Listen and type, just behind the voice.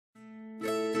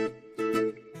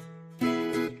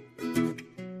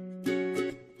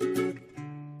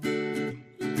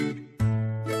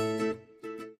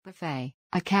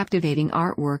a captivating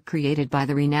artwork created by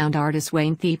the renowned artist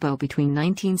Wayne Thiebaud between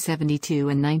 1972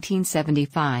 and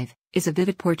 1975, is a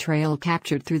vivid portrayal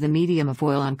captured through the medium of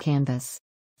oil on canvas.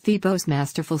 Thiebaud's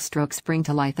masterful strokes bring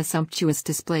to life a sumptuous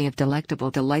display of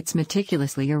delectable delights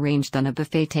meticulously arranged on a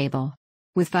buffet table.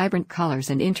 With vibrant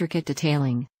colors and intricate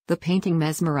detailing, the painting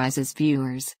mesmerizes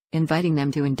viewers, inviting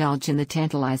them to indulge in the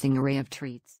tantalizing array of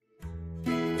treats.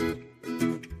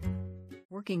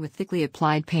 Working with thickly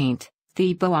applied paint,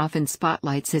 Thiebaud often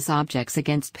spotlights his objects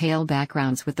against pale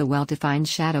backgrounds with the well-defined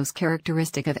shadows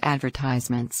characteristic of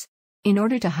advertisements. In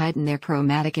order to heighten their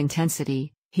chromatic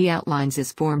intensity, he outlines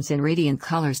his forms in radiant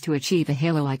colors to achieve a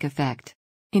halo-like effect.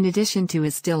 In addition to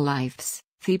his still lifes,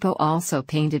 Thiebaud also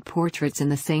painted portraits in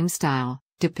the same style,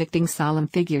 depicting solemn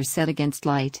figures set against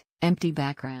light, empty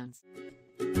backgrounds.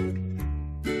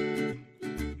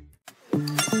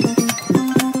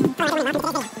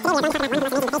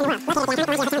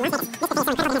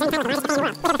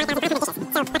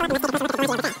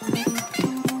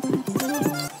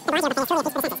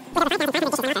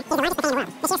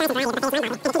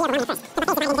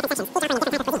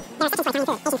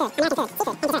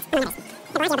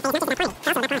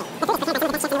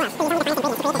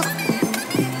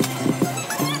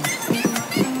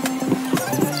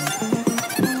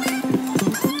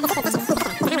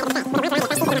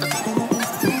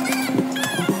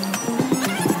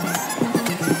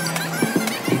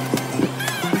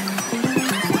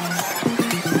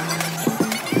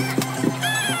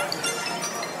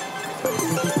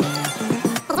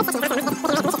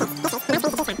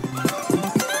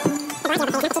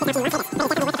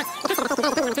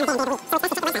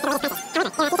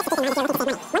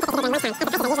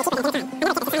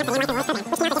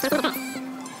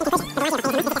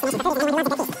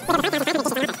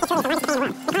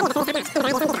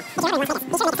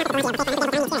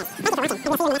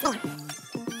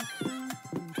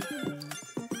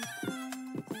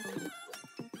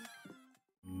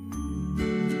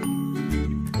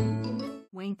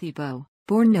 Wayne Thiebaud,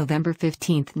 born November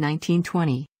 15,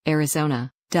 1920,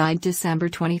 Arizona, died December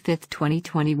 25,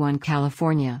 2021,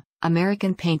 California,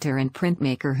 American painter and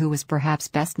printmaker who was perhaps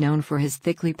best known for his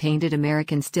thickly painted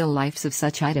American still lifes of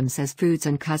such items as foods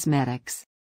and cosmetics.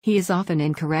 He is often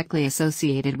incorrectly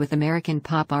associated with American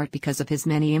pop art because of his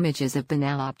many images of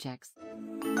banal objects.